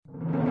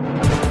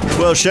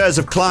Well, shares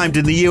have climbed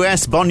in the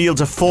US, bond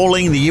yields are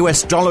falling, the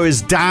US dollar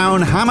is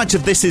down. How much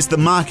of this is the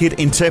market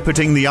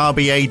interpreting the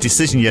RBA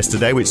decision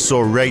yesterday, which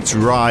saw rates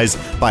rise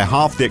by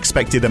half the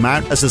expected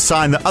amount, as a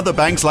sign that other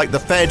banks like the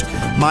Fed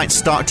might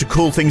start to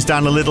cool things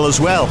down a little as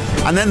well?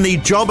 And then the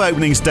job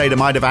openings data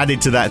might have added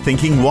to that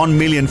thinking. 1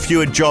 million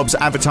fewer jobs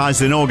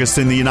advertised in August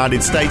in the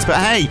United States. But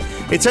hey,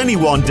 it's only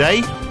one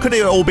day. Could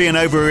it all be an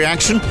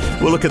overreaction?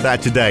 We'll look at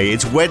that today.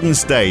 It's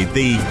Wednesday,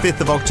 the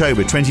 5th of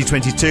October,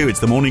 2022. It's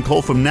the morning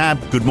call from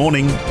NAB. Good morning.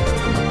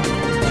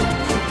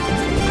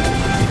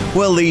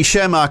 Well, the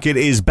share market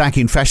is back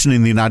in fashion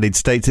in the United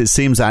States. It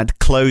seems at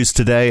close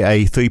today,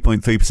 a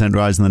 3.3%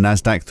 rise in the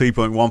Nasdaq,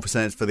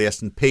 3.1% for the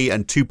S&P,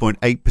 and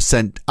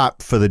 2.8%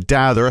 up for the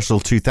Dow. The Russell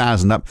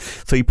 2000 up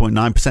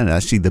 3.9%.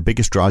 Actually, the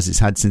biggest rise it's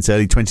had since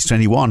early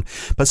 2021.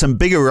 But some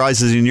bigger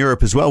rises in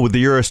Europe as well, with the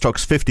Euro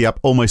Stoxx 50 up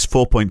almost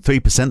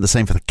 4.3%. The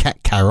same for the CAC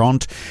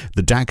 40.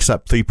 The DAX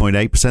up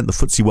 3.8%. The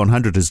FTSE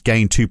 100 has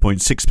gained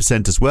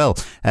 2.6% as well.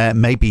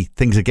 Maybe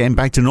things are getting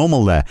back to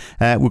normal there.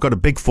 We've got a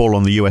big fall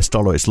on the US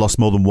dollar. It's lost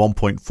more than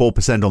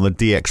 1.4% on the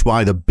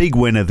DXY. The big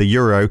winner, the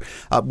euro,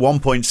 up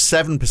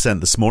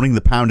 1.7% this morning.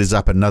 The pound is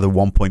up another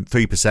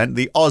 1.3%.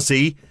 The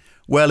Aussie,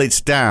 well,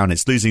 it's down.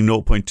 It's losing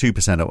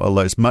 0.2%,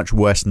 although it's much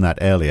worse than that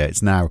earlier.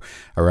 It's now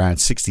around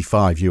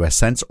 65 US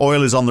cents.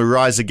 Oil is on the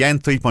rise again,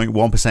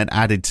 3.1%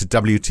 added to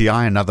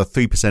WTI, another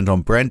 3%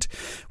 on Brent,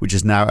 which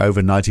is now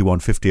over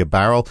 91.50 a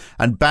barrel.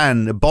 And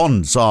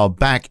bonds are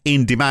back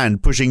in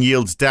demand, pushing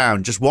yields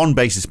down. Just 1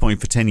 basis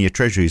point for 10-year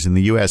treasuries in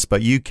the US,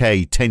 but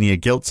UK 10-year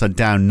gilts are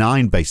down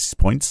 9 basis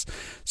points.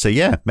 So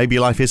yeah, maybe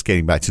life is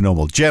getting back to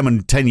normal.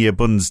 German 10-year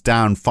bunds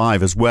down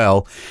 5 as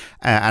well.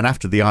 And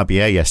after the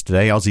RBA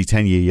yesterday, Aussie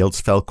 10-year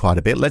yields fell quite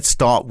a bit. Let's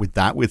start with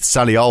that, with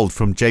Sally Auld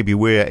from JB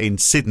Weir in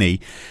Sydney.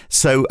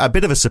 So a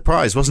bit of a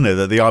surprise, wasn't it,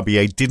 that the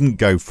RBA didn't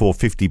go for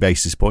 50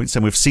 basis points,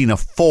 and we've seen a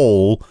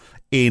fall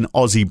in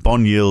Aussie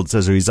bond yields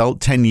as a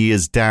result. 10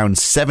 years down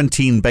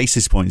 17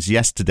 basis points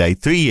yesterday.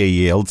 3-year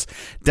yields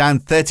down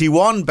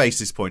 31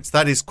 basis points.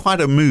 That is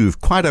quite a move,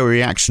 quite a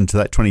reaction to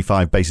that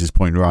 25 basis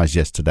point rise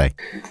yesterday.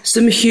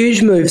 Some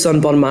huge moves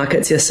on bond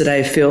markets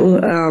yesterday, Phil.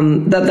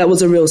 That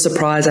was a real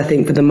surprise, I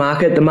think, for the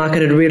market. The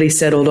market had really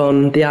settled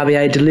on the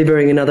RBA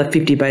delivering another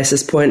 50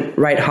 basis point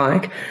rate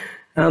hike.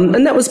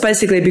 And that was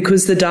basically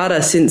because the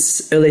data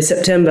since early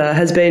September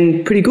has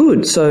been pretty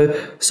good. So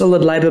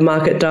solid labour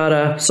market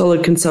data,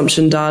 solid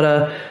consumption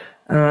data,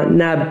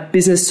 NAB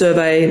business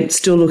survey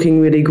still looking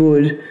really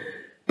good.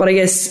 But I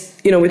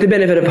guess, with the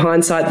benefit of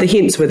hindsight, the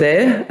hints were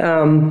there.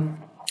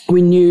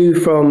 We knew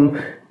from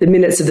the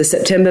minutes of the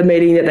September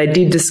meeting that they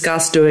did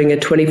discuss doing a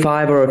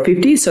 25 or a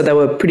 50. So they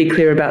were pretty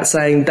clear about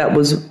saying that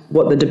was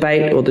what the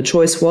debate or the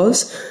choice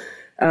was.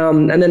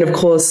 And then, of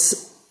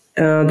course,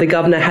 the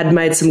governor had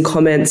made some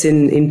comments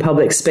in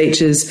public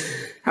speeches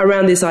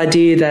around this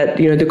idea that,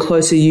 the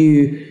closer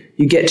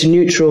you get to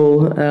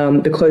neutral,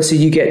 the closer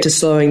you get to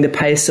slowing the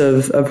pace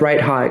of rate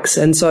hikes.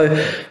 And so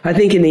I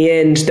think in the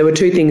end, there were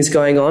two things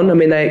going on. I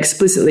mean, they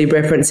explicitly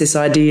referenced this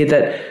idea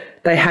that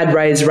they had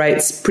raised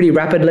rates pretty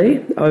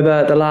rapidly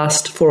over the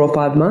last 4 or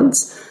 5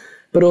 months.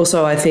 But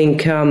also, I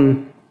think,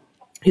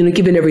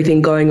 given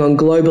everything going on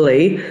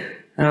globally,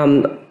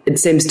 it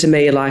seems to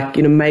me like,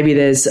 maybe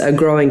there's a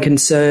growing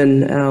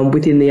concern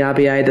within the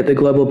RBA that the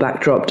global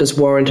backdrop just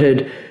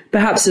warranted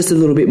perhaps just a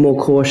little bit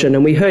more caution.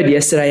 And we heard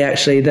yesterday,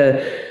 actually,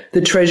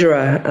 the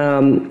Treasurer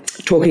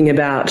talking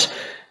about,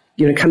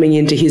 coming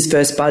into his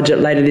first budget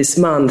later this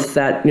month,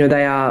 that,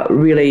 they are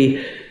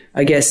really,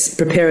 I guess,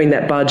 preparing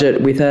that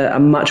budget with a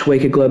much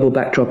weaker global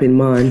backdrop in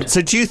mind.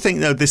 So do you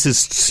think, though, this is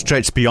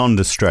stretched beyond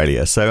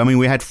Australia? So, I mean,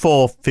 we had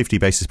 4 50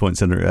 basis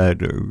points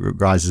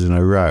rises in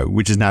a row,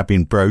 which has now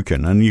been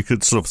broken. And you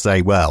could sort of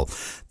say, well,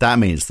 that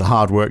means the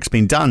hard work's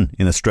been done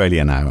in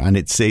Australia now, and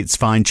it's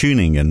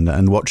fine-tuning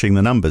and watching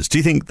the numbers. Do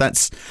you think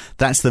that's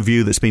the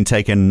view that's been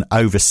taken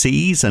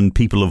overseas, and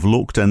people have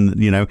looked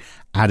and,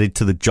 added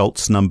to the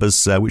JOLTS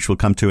numbers, which we'll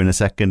come to in a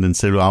second, and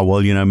said,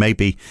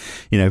 maybe,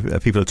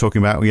 people are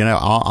talking about,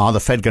 are the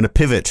Fed going to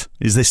pivot?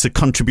 Is this a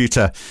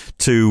contributor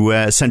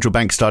to central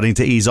banks starting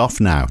to ease off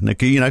now?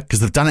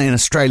 Because they've done it in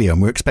Australia,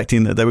 and we're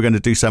expecting that they were going to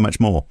do so much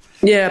more.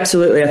 Yeah,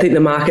 absolutely. I think the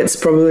markets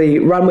probably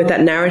run with that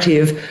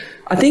narrative.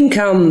 I think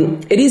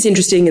it is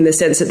interesting in the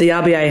sense that the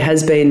RBA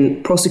has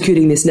been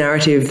prosecuting this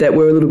narrative that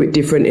we're a little bit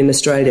different in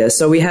Australia.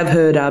 So we have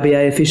heard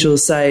RBA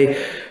officials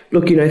say,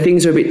 look,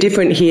 things are a bit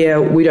different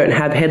here. We don't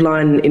have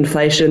headline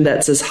inflation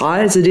that's as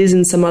high as it is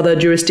in some other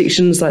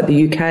jurisdictions like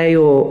the UK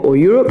or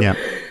Europe. Yeah.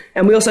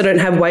 And we also don't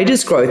have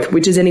wages growth,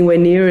 which is anywhere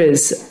near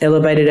as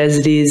elevated as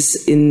it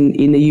is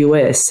in the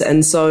US.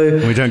 And so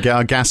we don't get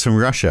our gas from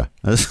Russia.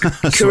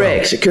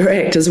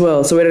 Correct as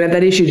well. So we don't have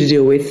that issue to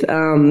deal with.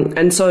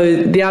 And so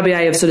the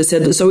RBA have sort of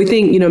said, so we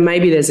think,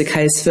 maybe there's a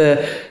case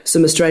for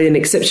some Australian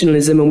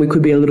exceptionalism and we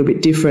could be a little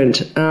bit different.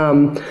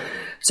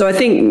 So I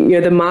think,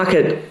 the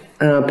market,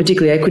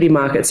 particularly equity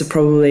markets, have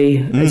probably,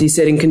 as you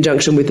said, in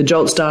conjunction with the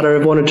JOLTS data,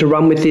 have wanted to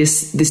run with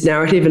this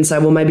narrative and say,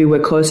 well, maybe we're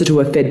closer to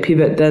a Fed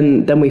pivot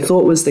than we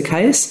thought was the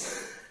case.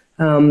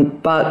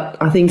 But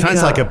I think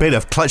sounds like a bit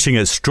of clutching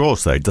at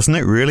straws, though, doesn't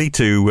it? Really,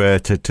 to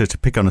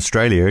pick on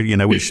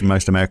Australia, which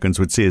most Americans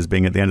would see as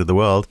being at the end of the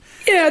world.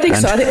 Yeah, I think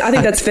so. I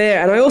think that's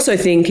fair, and I also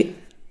think,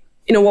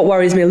 what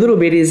worries me a little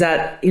bit is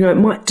that it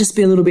might just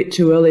be a little bit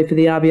too early for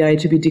the RBA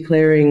to be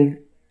declaring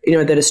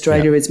that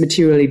Australia is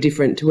materially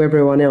different to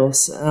everyone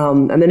else.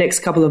 And the next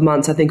couple of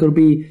months, I think, will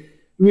be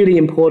really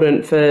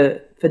important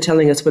for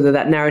telling us whether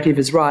that narrative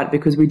is right,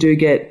 because we do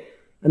get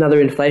another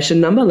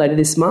inflation number later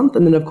this month.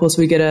 And then, of course,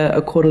 we get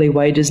a quarterly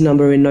wages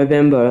number in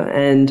November.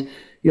 And,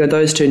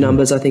 those two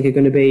numbers, I think, are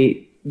going to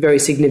be very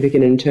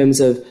significant in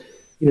terms of,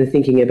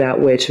 thinking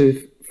about where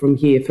to from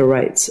here for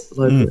rates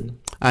locally.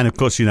 And of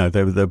course,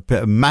 there were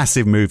the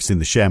massive moves in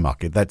the share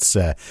market. That's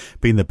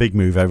been the big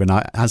move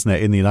overnight, hasn't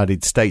it, in the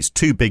United States?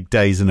 2 big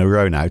days in a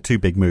row now, 2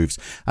 big moves.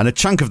 And a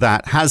chunk of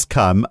that has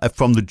come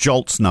from the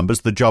JOLTS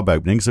numbers, the job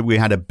openings. We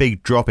had a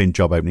big drop in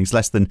job openings,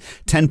 less than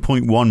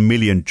 10.1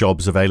 million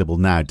jobs available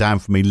now, down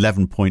from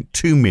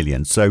 11.2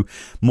 million. So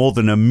more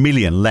than 1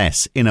 million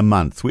less in a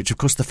month, which, of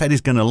course, the Fed is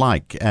going to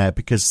like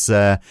because,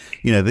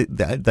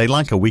 they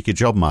like a weaker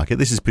job market.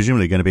 This is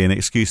presumably going to be an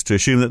excuse to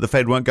assume that the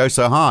Fed won't go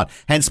so hard,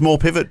 hence more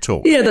pivot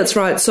talk. Yeah, that's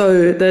right.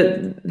 So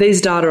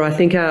these data, I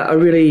think, are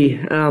really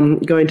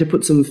going to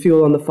put some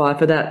fuel on the fire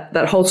for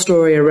that whole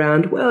story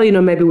around,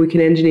 maybe we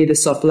can engineer the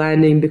soft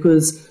landing,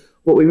 because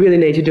what we really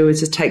need to do is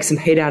just take some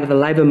heat out of the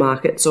labour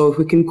market. So if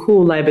we can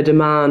cool labour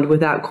demand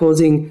without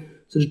causing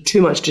sort of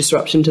too much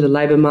disruption to the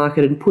labour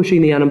market and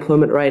pushing the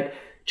unemployment rate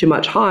too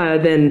much higher,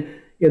 then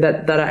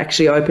that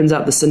actually opens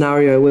up the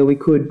scenario where we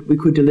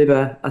could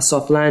deliver a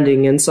soft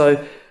landing. And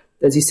so,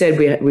 as you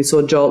said, we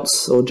saw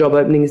JOLTS or job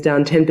openings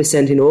down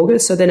 10% in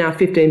August, so they're now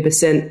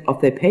 15% off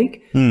their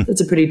peak.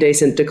 That's a pretty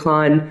decent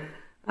decline.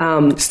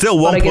 Still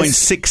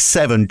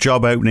 1.67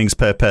 job openings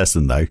per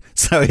person, though.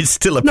 So it's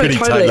still a pretty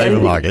tight labour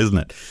market, isn't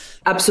it?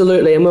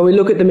 Absolutely. And when we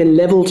look at them in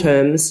level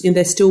terms,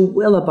 they're still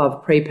well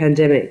above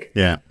pre-pandemic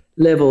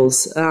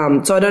levels.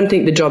 So I don't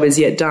think the job is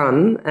yet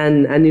done.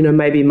 And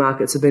maybe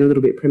markets have been a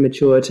little bit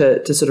premature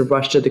to sort of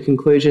rush to the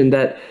conclusion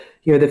that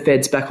the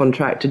Fed's back on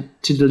track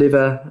to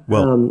deliver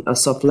a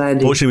soft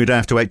landing. Fortunately, we don't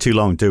have to wait too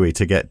long, do we,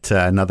 to get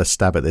another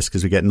stab at this,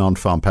 because we get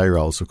non-farm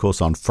payrolls, of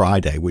course, on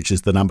Friday, which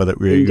is the number that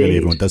really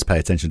everyone does pay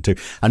attention to.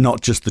 And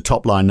not just the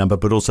top line number,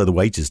 but also the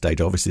wages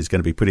data, obviously, is going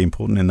to be pretty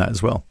important in that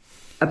as well.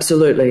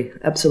 Absolutely.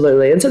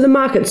 And so the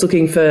market's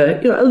looking for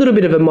a little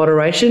bit of a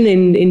moderation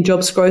in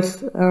jobs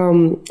growth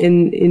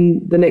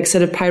in the next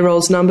set of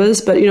payrolls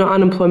numbers, but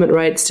unemployment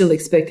rate still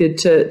expected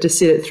to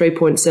sit at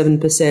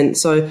 3.7%.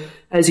 So,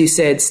 as you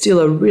said, still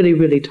a really,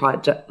 really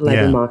tight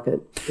labour market.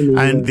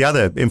 And the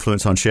other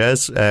influence on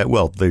shares,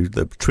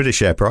 the Twitter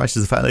share price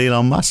is the fact that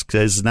Elon Musk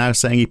is now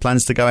saying he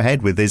plans to go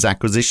ahead with his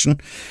acquisition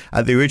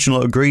at the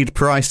original agreed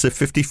price of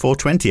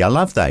 $54.20. I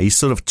love that. He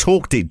sort of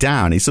talked it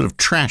down. He sort of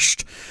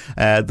trashed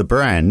the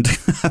brand,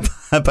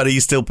 but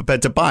he's still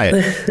prepared to buy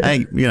it.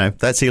 Hey,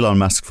 that's Elon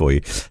Musk for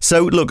you.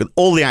 So, look,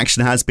 all the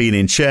action has been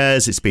in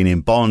shares. It's been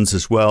in bonds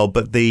as well.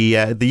 But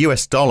the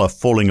US dollar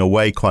falling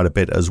away quite a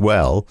bit as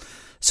well.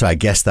 So I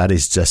guess that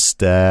is just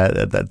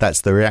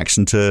that's the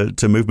reaction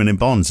to movement in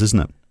bonds,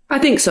 isn't it? I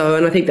think so,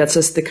 and I think that's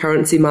just the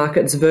currency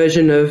market's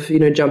version of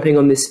jumping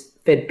on this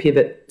Fed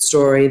pivot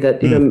story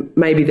that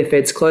maybe the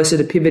Fed's closer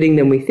to pivoting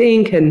than we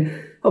think, and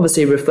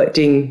obviously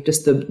reflecting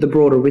just the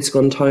broader risk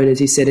on tone,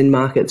 as you said, in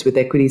markets, with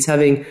equities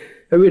having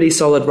a really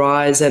solid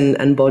rise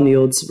and bond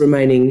yields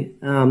remaining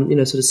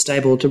sort of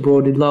stable to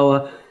broadly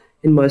lower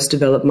in most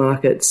developed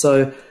markets.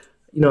 So,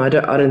 I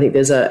don't think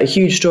there's a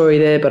huge story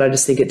there, but I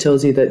just think it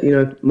tells you that,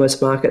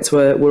 most markets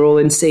were all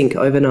in sync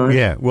overnight.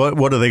 Yeah.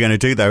 What are they going to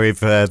do, though,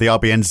 if the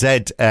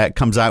RBNZ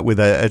comes out with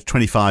a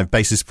 25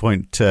 basis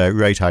point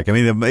rate hike? I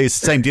mean, it's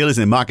the same deal,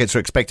 isn't it? Markets are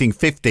expecting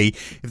 50.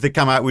 If they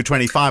come out with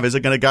 25, is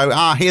it going to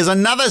go, here's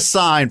another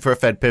sign for a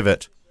Fed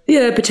pivot?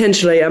 Yeah,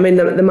 potentially. I mean,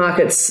 the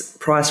market's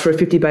price for a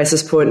 50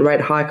 basis point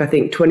rate hike, I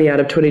think 20 out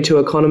of 22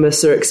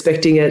 economists are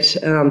expecting it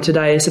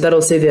today. So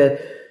that'll see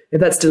if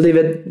that's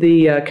delivered,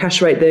 the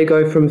cash rate there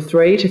go from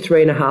 3 to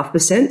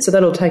 3.5%. So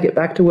that'll take it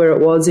back to where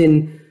it was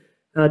in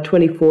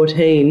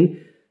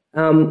 2014.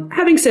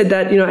 Having said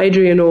that,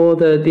 Adrian Orr,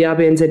 the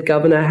RBNZ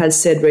governor,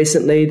 has said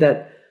recently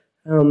that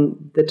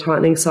the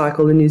tightening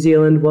cycle in New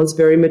Zealand was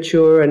very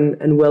mature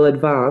and well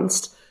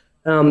advanced.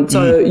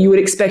 So you would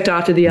expect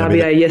after the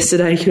RBA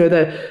yesterday,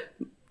 the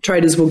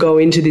traders will go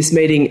into this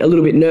meeting a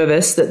little bit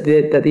nervous that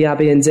the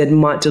RBNZ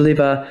might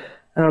deliver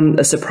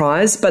a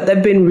surprise, but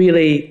they've been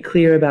really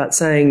clear about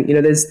saying,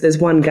 there's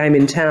one game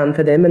in town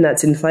for them, and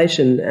that's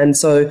inflation. And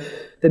so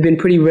they've been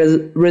pretty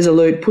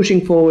resolute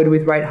pushing forward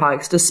with rate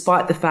hikes,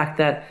 despite the fact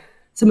that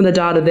some of the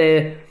data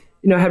there,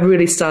 have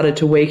really started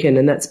to weaken,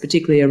 and that's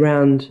particularly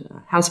around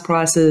house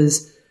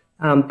prices,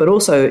 but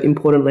also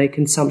importantly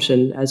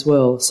consumption as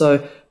well.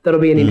 So that'll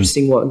be an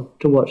interesting one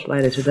to watch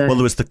later today. Well,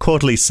 there was the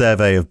quarterly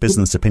survey of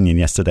business opinion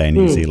yesterday in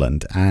New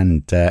Zealand,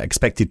 and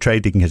expected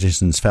trading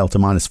conditions fell to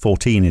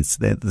 -14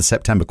 in the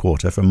September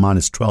quarter from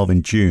 -12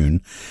 in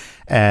June.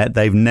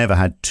 They've never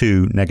had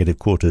 2 negative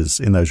quarters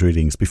in those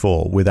readings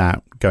before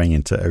without going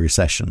into a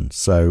recession.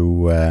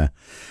 So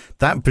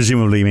that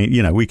presumably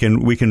means, we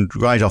can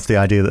write off the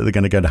idea that they're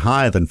going to go to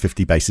higher than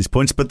 50 basis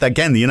points. But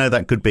again,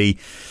 that could be,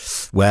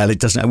 well, it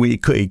doesn't.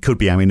 It could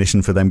be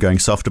ammunition for them going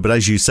softer. But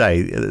as you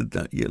say,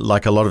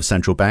 like a lot of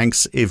central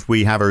banks, if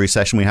we have a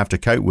recession, we have to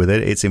cope with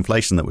it. It's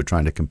inflation that we're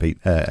trying to compete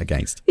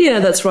against. Yeah,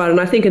 that's right. And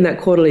I think in that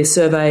quarterly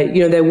survey,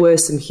 there were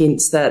some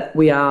hints that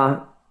we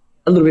are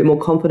a little bit more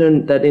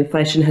confident that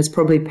inflation has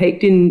probably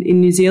peaked in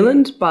New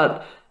Zealand,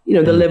 but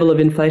the level of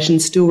inflation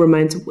still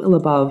remains well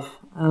above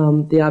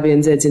the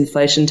RBNZ's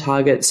inflation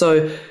target.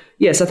 So,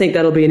 yes, I think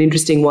that'll be an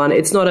interesting one.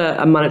 It's not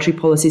a monetary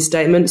policy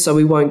statement, so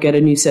we won't get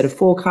a new set of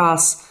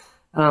forecasts.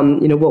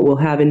 What we'll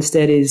have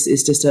instead is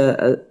just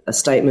a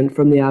statement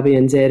from the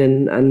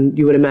RBNZ, and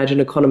you would imagine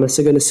economists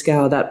are going to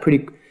scour that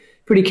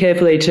pretty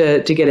carefully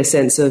to get a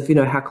sense of,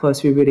 how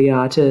close we really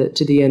are to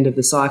the end of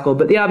the cycle.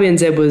 But the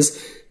RBNZ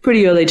was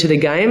pretty early to the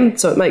game,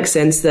 so it makes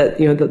sense that,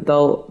 that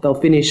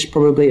they'll finish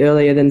probably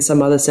earlier than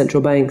some other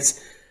central banks.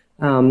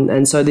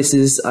 And so this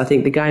is, I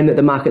think, the game that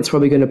the market's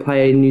probably going to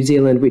play in New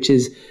Zealand, which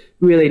is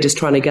really just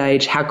trying to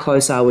gauge how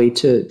close are we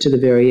to the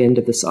very end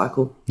of the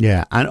cycle.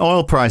 Yeah, and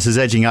oil prices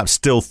edging up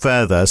still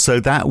further. So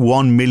that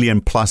 1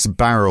 million plus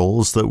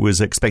barrels that was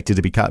expected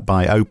to be cut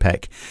by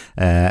OPEC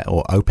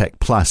or OPEC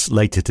plus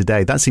later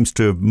today, that seems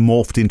to have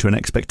morphed into an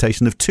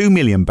expectation of 2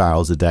 million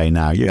barrels a day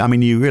now.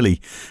 You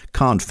really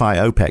can't fight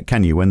OPEC,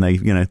 can you, when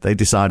they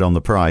decide on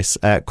the price?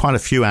 Quite a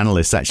few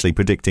analysts actually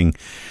predicting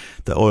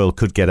that oil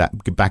could get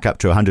back up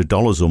to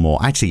 $100 or more.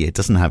 Actually, it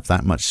doesn't have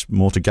that much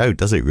more to go,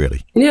 does it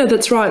really? Yeah,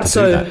 that's right.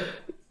 So,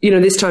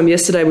 this time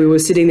yesterday we were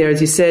sitting there, as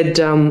you said,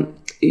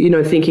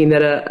 thinking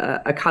that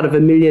a cut of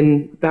 1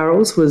 million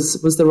barrels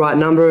was the right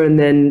number, and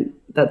then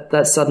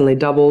that suddenly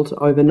doubled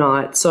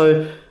overnight.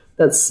 So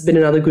that's been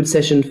another good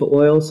session for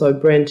oil. So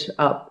Brent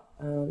up,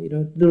 a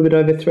little bit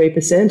over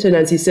 3%. And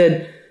as you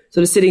said,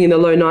 sort of sitting in the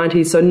low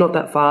 90s, so not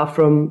that far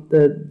from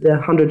the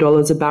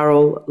 $100 a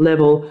barrel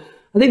level.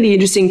 I think the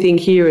interesting thing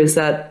here is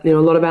that, a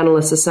lot of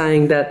analysts are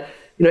saying that,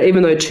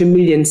 even though 2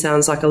 million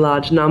sounds like a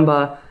large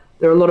number,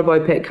 there are a lot of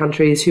OPEC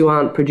countries who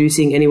aren't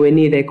producing anywhere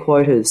near their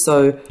quotas.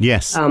 So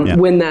yes,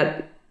 when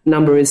that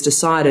number is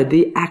decided,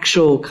 the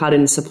actual cut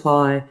in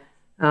supply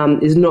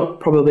is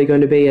not probably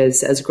going to be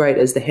as great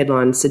as the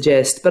headlines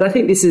suggest. But I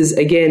think this is,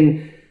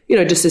 again,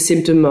 just a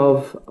symptom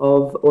of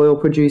oil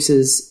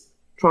producers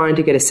trying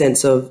to get a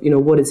sense of,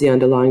 what is the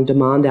underlying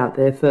demand out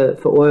there for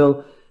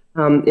oil.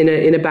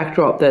 In a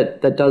backdrop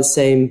that does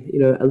seem,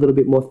 a little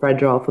bit more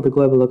fragile for the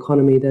global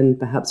economy than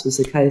perhaps was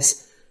the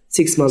case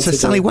 6 months ago. So,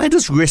 Sally, where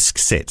does risk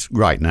sit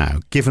right now,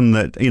 given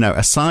that,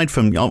 aside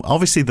from,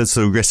 obviously there's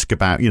a risk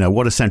about,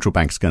 what a central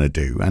bank's going to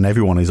do, and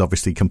everyone is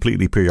obviously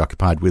completely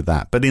preoccupied with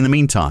that. But in the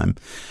meantime,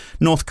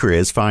 North Korea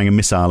is firing a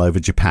missile over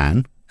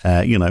Japan.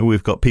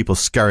 We've got people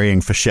scurrying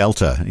for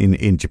shelter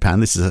in Japan.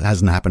 This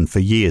hasn't happened for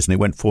years, and it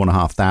went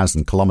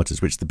 4,500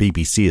 kilometres, which the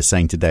BBC is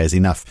saying today is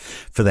enough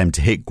for them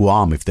to hit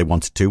Guam if they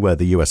wanted to, where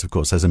the US, of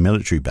course, has a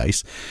military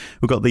base.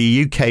 We've got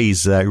the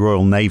UK's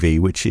Royal Navy,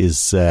 which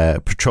is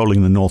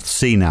patrolling the North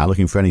Sea now,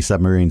 looking for any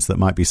submarines that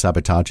might be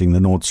sabotaging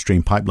the Nord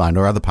Stream pipeline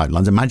or other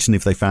pipelines. Imagine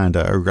if they found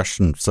a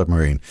Russian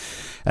submarine,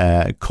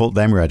 caught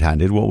them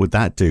red-handed. What would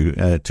that do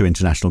to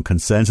international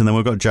concerns? And then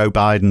we've got Joe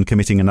Biden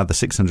committing another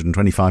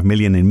 $625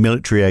 million in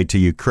military aid to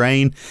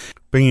Ukraine,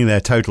 bringing their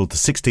total to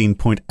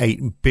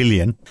 $16.8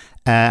 billion.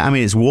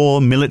 It's war,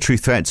 military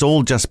threats,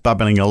 all just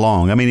bubbling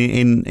along.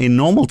 In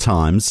normal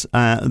times,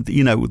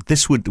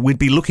 we'd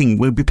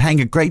be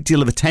paying a great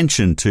deal of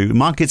attention to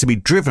markets to be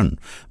driven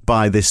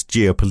by this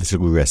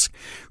geopolitical risk.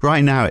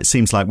 Right now, it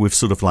seems like we've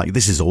sort of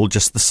this is all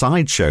just the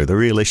sideshow. The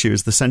real issue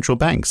is the central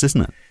banks,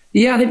 isn't it?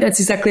 Yeah, I think that's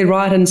exactly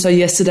right. And so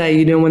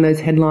yesterday, when those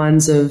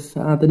headlines of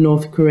the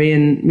North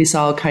Korean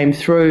missile came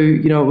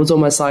through, it was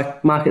almost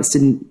like markets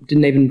didn't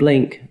even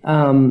blink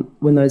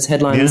when those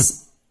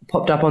headlines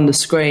popped up on the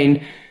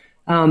screen.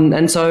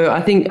 And so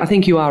I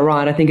think you are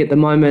right. I think at the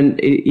moment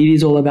it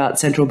is all about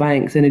central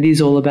banks, and it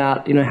is all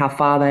about, how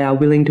far they are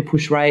willing to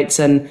push rates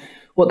and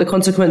what the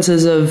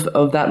consequences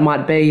of that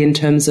might be in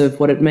terms of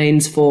what it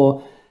means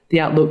for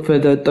the outlook for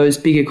those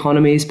big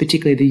economies,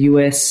 particularly the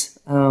US,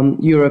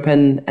 Europe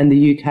and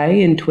the UK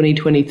in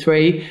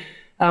 2023.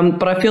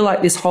 But I feel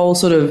like this whole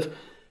sort of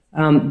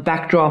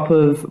backdrop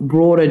of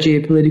broader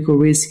geopolitical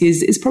risk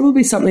is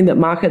probably something that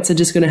markets are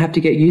just going to have to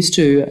get used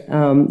to.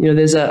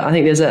 I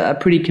think there's a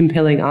pretty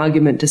compelling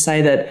argument to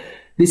say that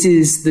this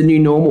is the new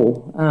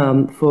normal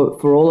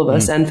for all of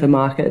us and for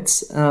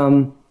markets.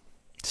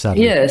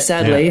 Sadly. Yeah,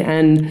 sadly. Yeah.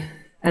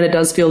 And it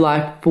does feel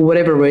like, for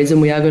whatever reason,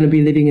 we are going to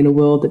be living in a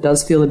world that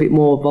does feel a bit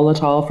more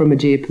volatile from a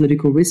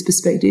geopolitical risk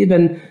perspective,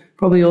 and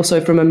probably also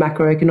from a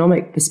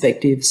macroeconomic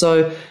perspective.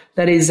 So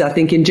that is, I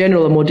think, in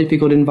general, a more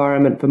difficult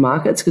environment for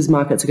markets, because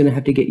markets are going to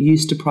have to get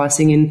used to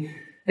pricing in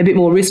a bit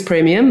more risk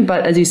premium.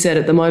 But as you said,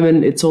 at the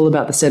moment, it's all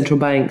about the central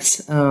banks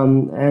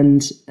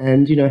and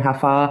how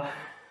far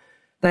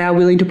they are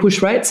willing to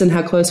push rates and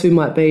how close we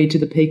might be to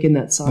the peak in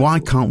that cycle. Why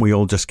can't we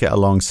all just get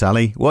along,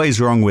 Sally? What is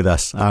wrong with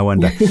us, I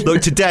wonder?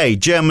 Look, today,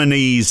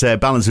 Germany's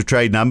balance of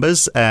trade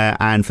numbers,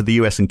 and for the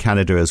US and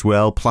Canada as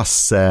well, plus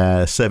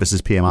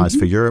services PMIs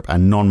for Europe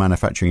and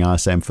non-manufacturing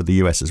ISM for the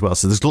US as well.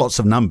 So there's lots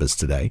of numbers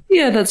today.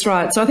 Yeah, that's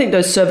right. So I think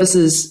those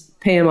services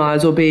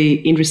PMIs will be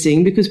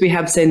interesting because we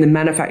have seen the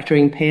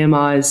manufacturing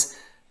PMIs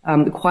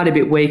quite a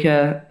bit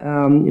weaker.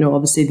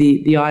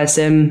 Obviously the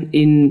ISM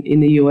in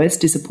the US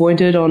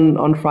disappointed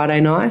on Friday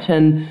night,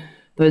 and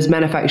those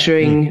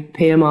manufacturing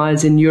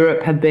PMIs in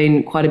Europe have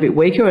been quite a bit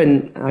weaker,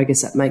 and I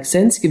guess that makes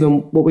sense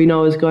given what we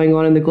know is going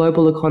on in the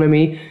global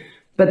economy.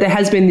 But there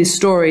has been this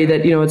story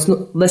that, it's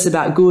not less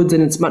about goods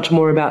and it's much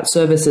more about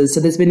services. So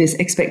there's been this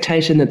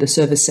expectation that the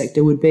service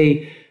sector would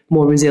be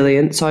more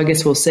resilient. So I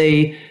guess we'll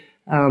see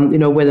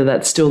whether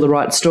that's still the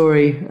right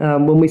story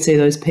when we see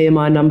those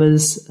PMI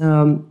numbers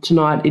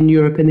tonight in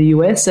Europe and the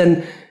US.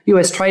 And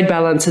US trade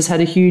balance has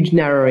had a huge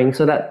narrowing,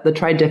 so that the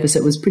trade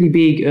deficit was pretty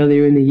big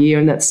earlier in the year,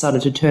 and that's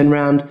started to turn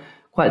around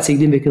quite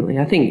significantly,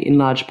 I think in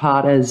large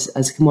part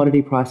as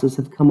commodity prices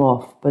have come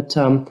off. But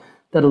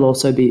that'll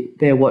also be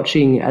bear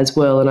watching as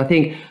well. And I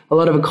think a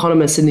lot of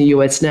economists in the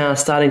US now are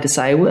starting to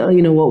say, well,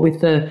 you know what,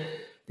 with the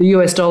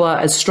US dollar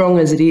as strong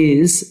as it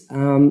is,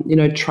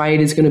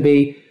 trade is going to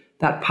be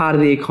that part of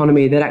the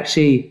economy that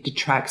actually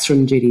detracts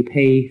from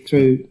GDP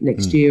through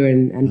next year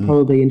and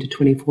probably into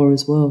 24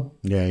 as well.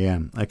 Yeah.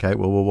 Okay,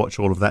 well, we'll watch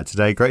all of that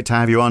today. Great to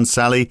have you on,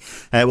 Sally.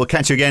 We'll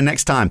catch you again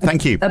next time.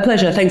 Thank you. A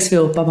pleasure. Thanks,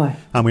 Phil. Bye-bye.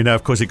 And we know,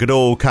 of course, it could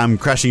all come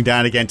crashing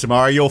down again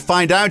tomorrow. You'll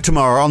find out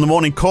tomorrow on The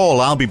Morning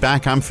Call. I'll be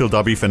back. I'm Phil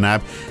Dobbie for now.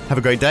 Have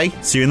a great day.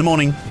 See you in the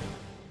morning.